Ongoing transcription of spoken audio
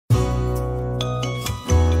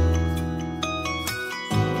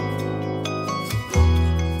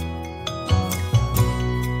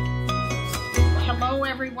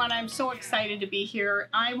everyone. I'm so excited to be here.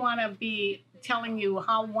 I want to be telling you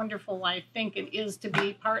how wonderful I think it is to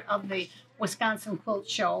be part of the Wisconsin Quilt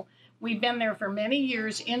Show. We've been there for many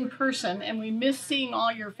years in person, and we miss seeing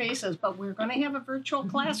all your faces, but we're going to have a virtual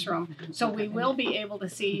classroom, so we will be able to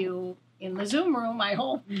see you in the Zoom room, I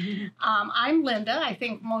hope. I'm Linda. I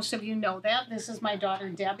think most of you know that. This is my daughter,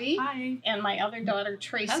 Debbie. Hi. And my other daughter,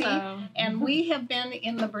 Tracy. Hello. And we have been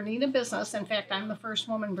in the Bernina business. In fact, I'm the first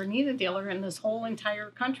woman Bernina dealer in this whole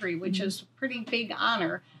entire country, which is a pretty big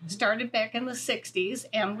honor. Started back in the 60s,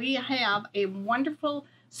 and we have a wonderful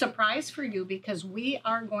surprise for you because we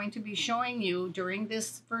are going to be showing you during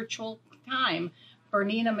this virtual time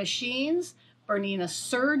Bernina machines, Bernina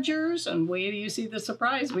Sergers, and wait till you see the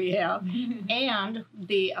surprise we have, and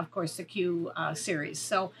of course, the Q series.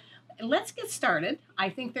 So let's get started. I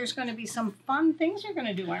think there's going to be some fun things you're going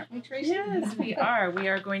to do, aren't we, Tracy? Yes, we are. We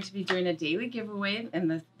are going to be doing a daily giveaway, and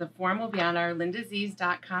the form will be on our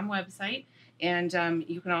lindaz's.com website. And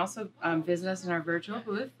you can also visit us in our virtual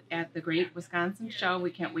booth at the Great Wisconsin Show.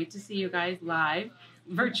 We can't wait to see you guys live,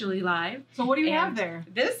 virtually live. So what do you have there?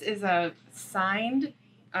 This is a signed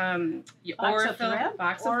Box of thread?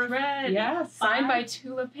 Box of thread. Yes. Signed by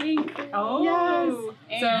Tula Pink. Oh.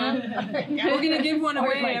 Yes. And We're going to give one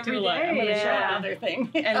away every day. I'm going to show another thing.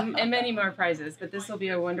 and many more prizes. But this will be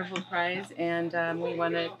a wonderful prize. And we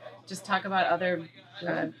want to just talk about other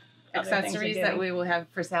accessories that we will have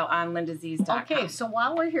for sale on lindaz's.com. Okay, so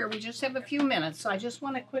while we're here, we just have a few minutes. So I just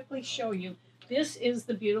want to quickly show you. This is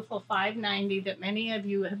the beautiful 590 that many of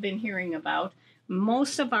you have been hearing about.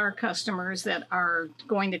 Most of our customers that are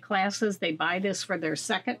going to classes, they buy this for their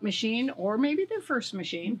second machine or maybe their first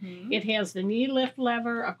machine. It has the knee lift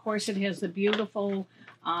lever. Of course, it has the beautiful,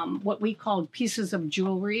 what we call pieces of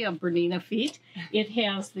jewelry of Bernina feet. It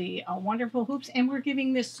has the wonderful hoops, and we're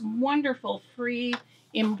giving this wonderful free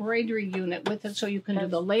embroidery unit with it, so you can do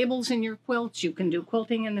the labels in your quilts, you can do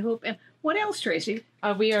quilting in the hoop. And what else, Tracy?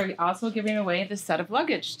 We are also giving away the set of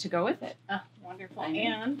luggage to go with it. Wonderful.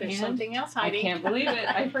 And there's something else hiding. I can't believe it.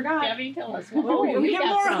 I forgot. Debbie, tell us. We have more over We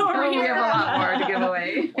here. have a lot more to give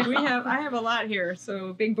away. I have a lot here.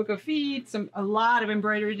 So big book of feet, a lot of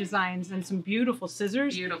embroidery designs, and some beautiful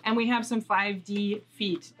scissors. Beautiful. And we have some 5D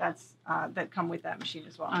feet that come with that machine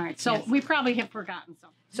as well. All right. So we probably have forgotten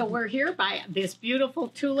some. So we're here by this beautiful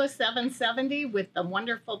Tula 770 with the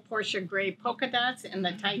wonderful Portia Gray polka dots and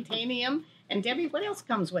the titanium. And Debbie, what else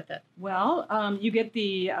comes with it? Well, you get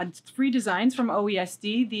the free designs from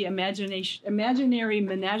OESD, the Imaginary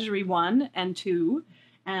Menagerie 1 and 2,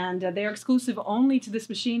 and they're exclusive only to this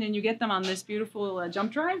machine, and you get them on this beautiful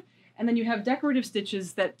jump drive. And then you have decorative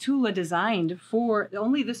stitches that Tula designed for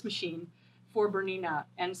only this machine for Bernina,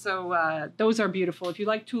 and so those are beautiful. If you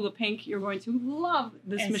like Tula Pink, you're going to love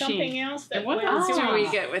this and machine. Something else that What else do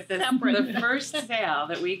we get with this? The first sale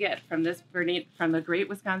that we get from this from the Great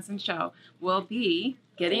Wisconsin Show will be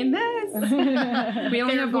getting this. We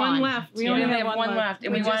only have one left. We only have one left,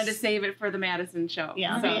 and we wanted to save it for the Madison show.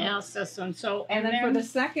 Yeah, they asked us, and so and then for the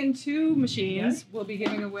second two machines, we'll be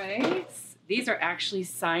giving away. These are actually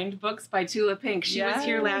signed books by Tula Pink. She was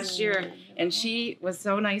here last year, and she was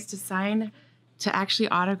so nice to actually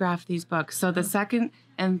autograph these books. So the second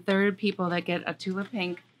and third people that get a Tula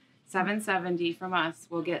Pink 770 from us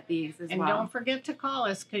will get these as well. And don't forget to call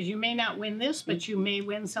us, because you may not win this, but you may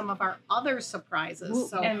win some of our other surprises.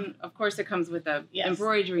 So, and of course, it comes with a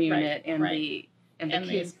embroidery unit and the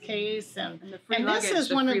case. And the free and luggage. This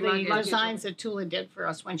is one of the luggage. designs that Tula did for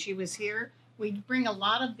us when she was here. We bring a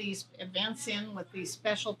lot of these events in with these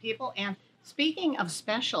special people. And speaking of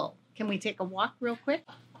special, can we take a walk real quick?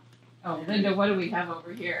 Oh, Linda, what do we have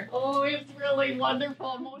over here? Oh, it's really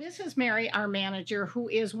wonderful. This is Mary, our manager, who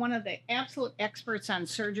is one of the absolute experts on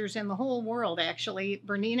sergers in the whole world, actually.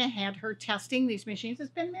 Bernina had her testing these machines.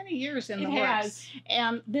 It's been many years in the works.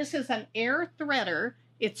 And this is an air threader.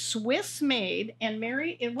 It's Swiss made. And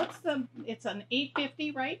Mary, it's an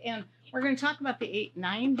 850, right? And we're going to talk about the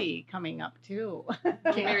 890 coming up, too.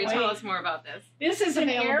 Mary, tell us more about this. This is an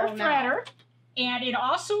air threader, and it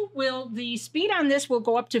also the speed on this will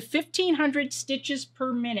go up to 1,500 stitches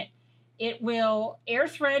per minute. It will air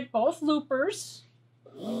thread both loopers.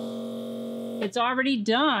 It's already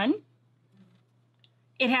done.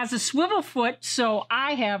 It has a swivel foot, so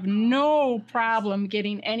I have no problem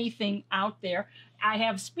getting anything out there. I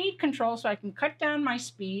have speed control, so I can cut down my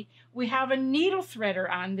speed. We have a needle threader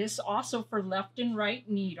on this, also for left and right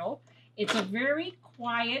needle. It's a very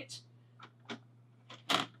quiet.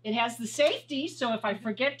 It has the safety, so if I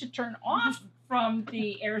forget to turn off from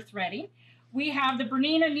the air threading, we have the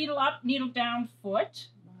Bernina needle up, needle down foot.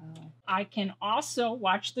 I can also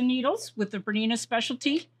watch the needles with the Bernina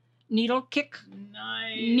specialty needle kick,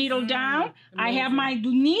 Nice. needle down. I have my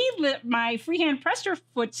my freehand presser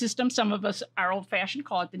foot system. Some of us are old-fashioned,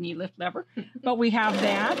 call it the knee lift lever, but we have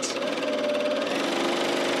that.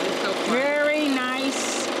 Very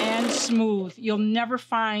nice and smooth. You'll never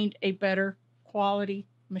find a better quality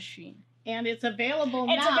machine. And it's available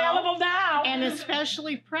now. It's available now. And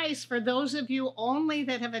especially priced for those of you only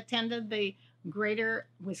that have attended the Greater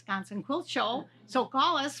Wisconsin Quilt Show. So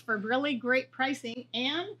call us for really great pricing.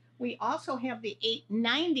 And we also have the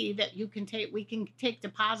 $8.90 that you can take. We can take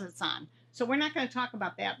deposits on. So we're not going to talk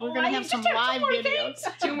about that. We're going to have some live videos.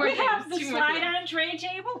 We have the slide-on tray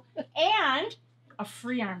table and a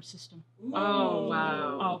free arm system. Oh,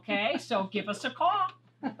 wow. Okay, so give us a call.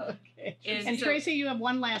 Okay. And so, Tracy, you have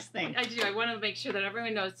one last thing. I do. I want to make sure that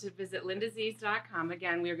everyone knows to visit lindazees.com.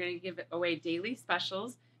 Again, we are going to give away daily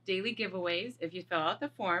specials, daily giveaways if you fill out the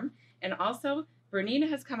form. And also, Bernina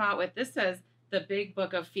has come out with, this says, the Big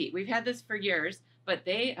Book of Feet. We've had this for years, but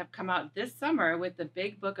they have come out this summer with the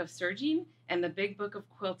Big Book of Serging and the Big Book of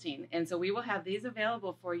Quilting. And so we will have these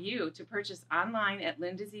available for you to purchase online at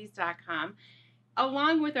lindazees.com.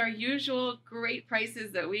 Along with our usual great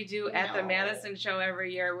prices that we do at the Madison show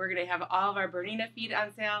every year. We're going to have all of our Bernina feet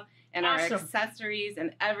on sale and our accessories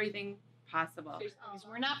and everything possible.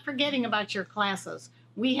 We're not forgetting about your classes.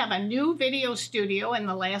 We have a new video studio in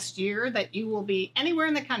the last year that you will be anywhere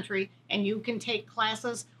in the country and you can take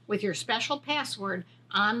classes with your special password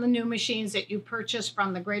on the new machines that you purchase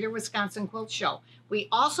from the Greater Wisconsin Quilt Show. We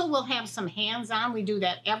also will have some hands-on. We do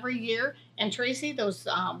that every year. And Tracy, those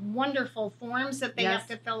wonderful forms that they have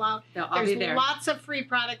to fill out. They'll all be there. There's lots of free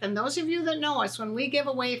product. And those of you that know us, when we give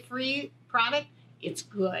away free product, it's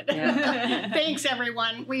good. Yeah. Thanks,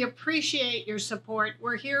 everyone. We appreciate your support.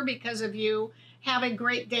 We're here because of you. Have a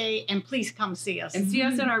great day, and please come see us. And see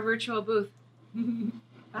us in our virtual booth.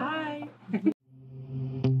 Bye.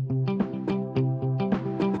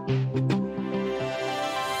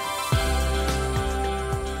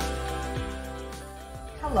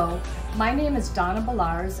 Hello, my name is Donna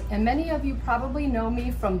Ballars, and many of you probably know me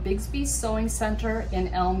from Bigsby Sewing Center in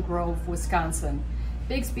Elm Grove, Wisconsin.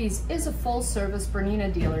 Bigsby's is a full-service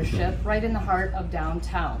Bernina dealership right in the heart of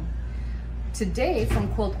downtown. Today from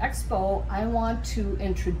Quilt Expo, I want to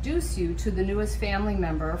introduce you to the newest family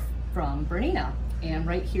member from Bernina, and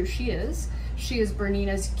right here she is. She is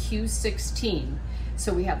Bernina's Q16.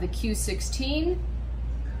 So we have the Q16,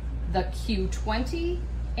 the Q20,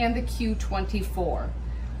 and the Q24.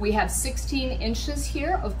 We have 16 inches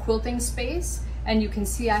here of quilting space, and you can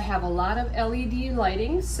see I have a lot of LED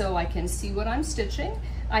lighting so I can see what I'm stitching.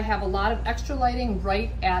 I have a lot of extra lighting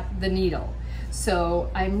right at the needle. So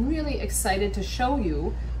I'm really excited to show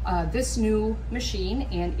you this new machine,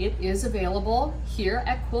 and it is available here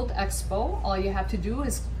at Quilt Expo. All you have to do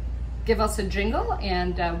is give us a jingle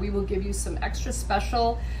and we will give you some extra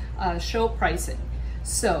special show pricing.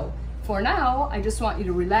 So for now, I just want you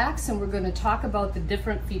to relax and we're going to talk about the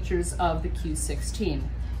different features of the Q16.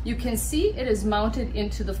 You can see it is mounted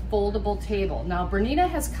into the foldable table. Now Bernina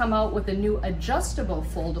has come out with a new adjustable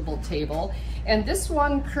foldable table, and this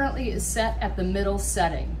one currently is set at the middle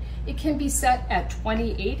setting. It can be set at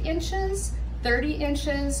 28 inches, 30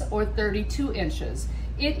 inches, or 32 inches.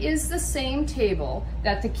 It is the same table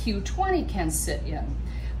that the Q20 can sit in.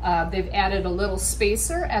 They've added a little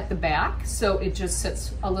spacer at the back, so it just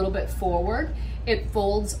sits a little bit forward. It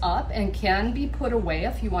folds up and can be put away.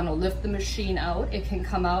 If you want to lift the machine out, it can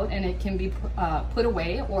come out and it can be put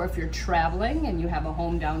away. Or if you're traveling and you have a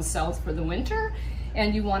home down south for the winter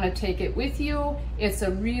and you want to take it with you, it's a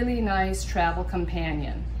really nice travel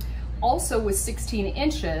companion. Also with 16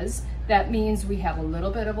 inches, that means we have a little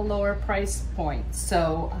bit of a lower price point.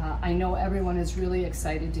 So I know everyone is really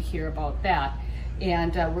excited to hear about that.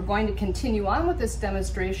 And we're going to continue on with this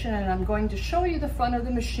demonstration, and I'm going to show you the front of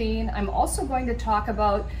the machine. I'm also going to talk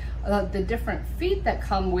about the different feet that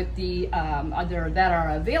come with the that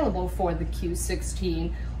are available for the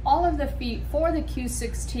Q16. All of the feet for the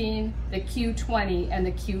Q16, the Q20, and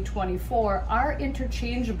the Q24 are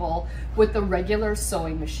interchangeable with the regular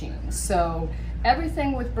sewing machine. So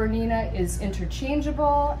everything with Bernina is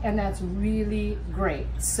interchangeable, and that's really great.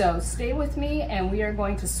 So stay with me, and we are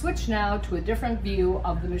going to switch now to a different view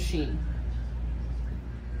of the machine.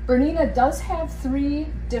 Bernina does have 3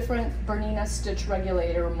 different Bernina stitch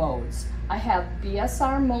regulator modes. I have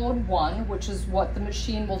BSR mode 1, which is what the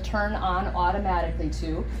machine will turn on automatically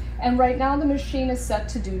to, and right now the machine is set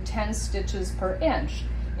to do 10 stitches per inch.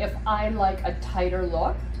 If I like a tighter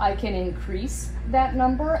look, I can increase that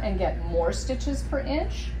number and get more stitches per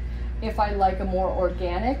inch. If I like a more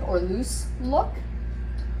organic or loose look,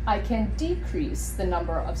 I can decrease the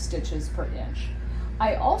number of stitches per inch.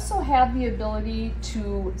 I also have the ability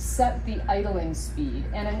to set the idling speed,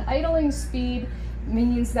 and an idling speed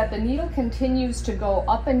means that the needle continues to go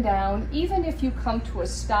up and down even if you come to a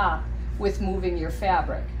stop with moving your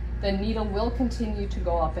fabric. The needle will continue to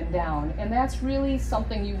go up and down, and that's really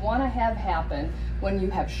something you want to have happen when you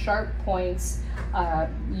have sharp points.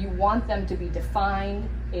 You want them to be defined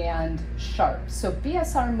and sharp. So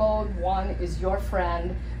BSR mode 1 is your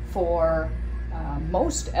friend for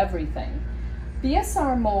most everything.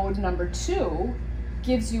 BSR mode number 2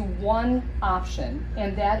 gives you one option,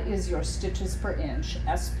 and that is your stitches per inch,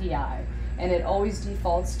 SPI, and it always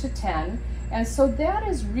defaults to 10. And so that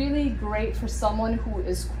is really great for someone who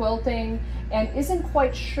is quilting and isn't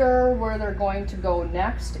quite sure where they're going to go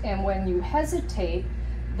next. And when you hesitate,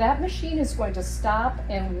 that machine is going to stop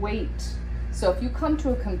and wait. So if you come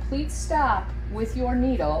to a complete stop with your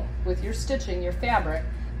needle, with your stitching, your fabric,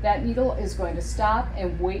 that needle is going to stop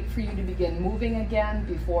and wait for you to begin moving again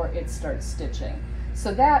before it starts stitching.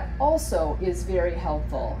 So that also is very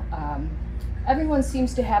helpful. Everyone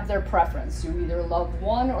seems to have their preference. You either love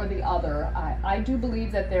one or the other. I do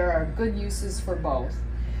believe that there are good uses for both.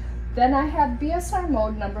 Then I have BSR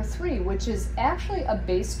mode number 3, which is actually a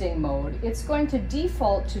basting mode. It's going to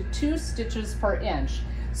default to 2 stitches per inch.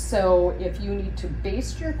 So if you need to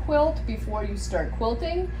baste your quilt before you start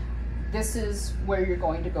quilting, this is where you're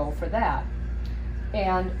going to go for that.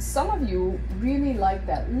 And some of you really like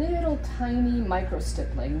that little tiny micro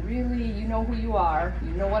stippling. Really, you know who you are,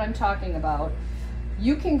 you know what I'm talking about.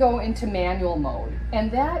 You can go into manual mode,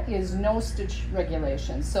 and that is no stitch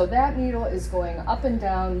regulation. So that needle is going up and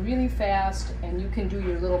down really fast, and you can do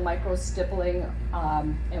your little micro stippling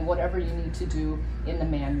and whatever you need to do in the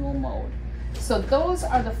manual mode. So those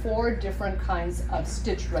are the 4 different kinds of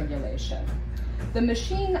stitch regulation. The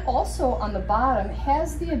machine also on the bottom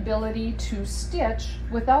has the ability to stitch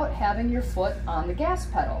without having your foot on the gas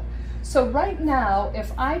pedal. So right now,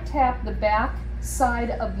 if I tap the back side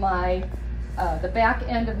of my, the back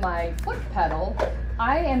end of my foot pedal,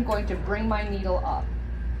 I am going to bring my needle up.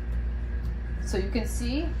 So you can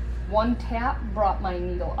see one tap brought my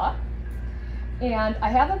needle up. And I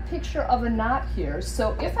have a picture of a knot here.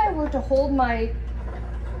 So if I were to hold my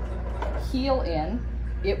heel in,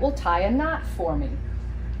 it will tie a knot for me.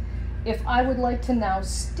 If I would like to now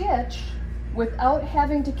stitch without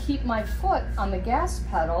having to keep my foot on the gas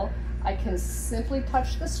pedal, I can simply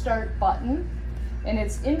touch the start button, and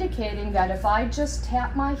it's indicating that if I just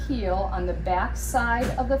tap my heel on the back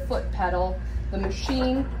side of the foot pedal, the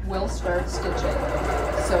machine will start stitching.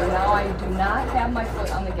 So now I do not have my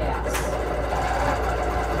foot on the gas.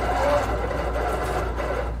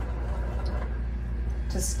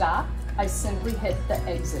 To stop, I simply hit the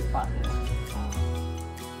exit button.